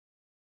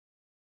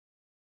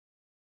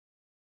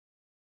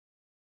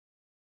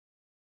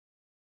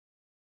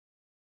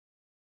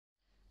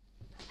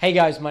Hey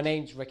guys, my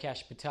name's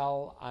Rakesh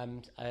Patel.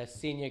 I'm a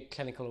senior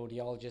clinical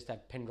audiologist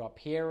at Pindrop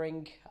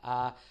Hearing.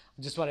 I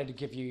just wanted to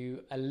give you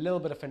a little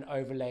bit of an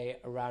overlay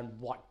around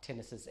what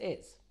tinnitus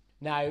is.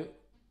 Now,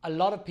 a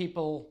lot of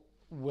people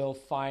will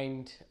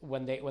find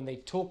when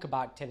they talk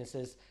about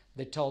tinnitus,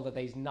 they're told that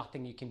there's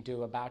nothing you can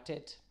do about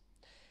it.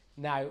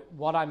 Now,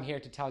 what I'm here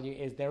to tell you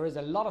is there is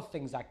a lot of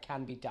things that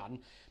can be done,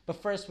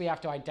 but first we have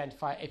to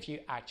identify if you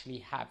actually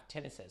have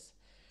tinnitus.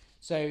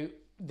 So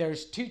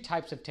there's two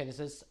types of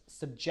tinnitus: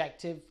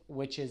 subjective,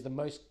 which is the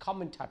most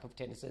common type of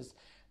tinnitus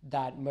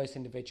that most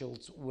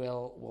individuals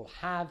will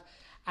have.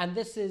 And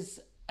this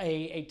is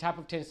a type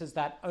of tinnitus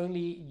that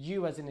only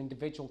you as an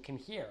individual can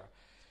hear.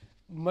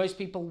 Most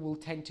people will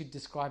tend to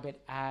describe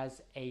it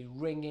as a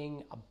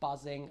ringing, a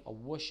buzzing, a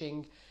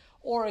whooshing,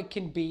 or it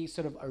can be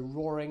sort of a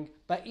roaring,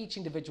 but each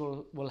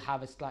individual will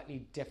have a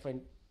slightly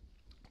different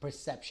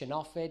perception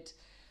of it.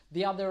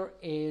 The other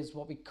is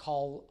what we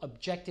call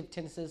objective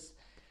tinnitus.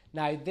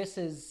 Now, this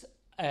is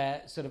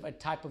sort of a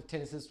type of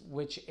tinnitus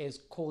which is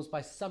caused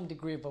by some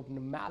degree of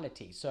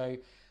abnormality. So,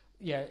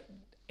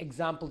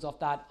 examples of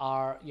that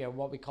are,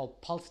 what we call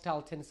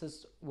pulsatile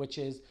tinnitus, which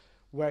is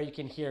where you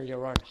can hear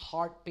your own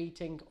heart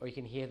beating or you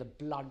can hear the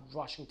blood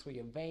rushing through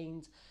your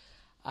veins.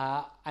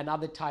 And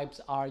other types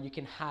are you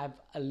can have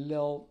a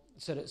little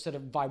sort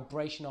of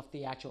vibration of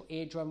the actual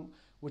eardrum,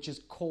 which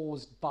is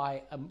caused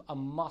by a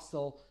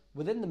muscle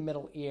within the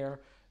middle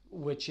ear,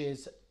 which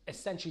is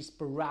essentially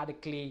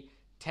sporadically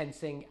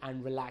tensing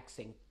and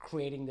relaxing,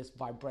 creating this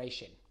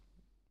vibration.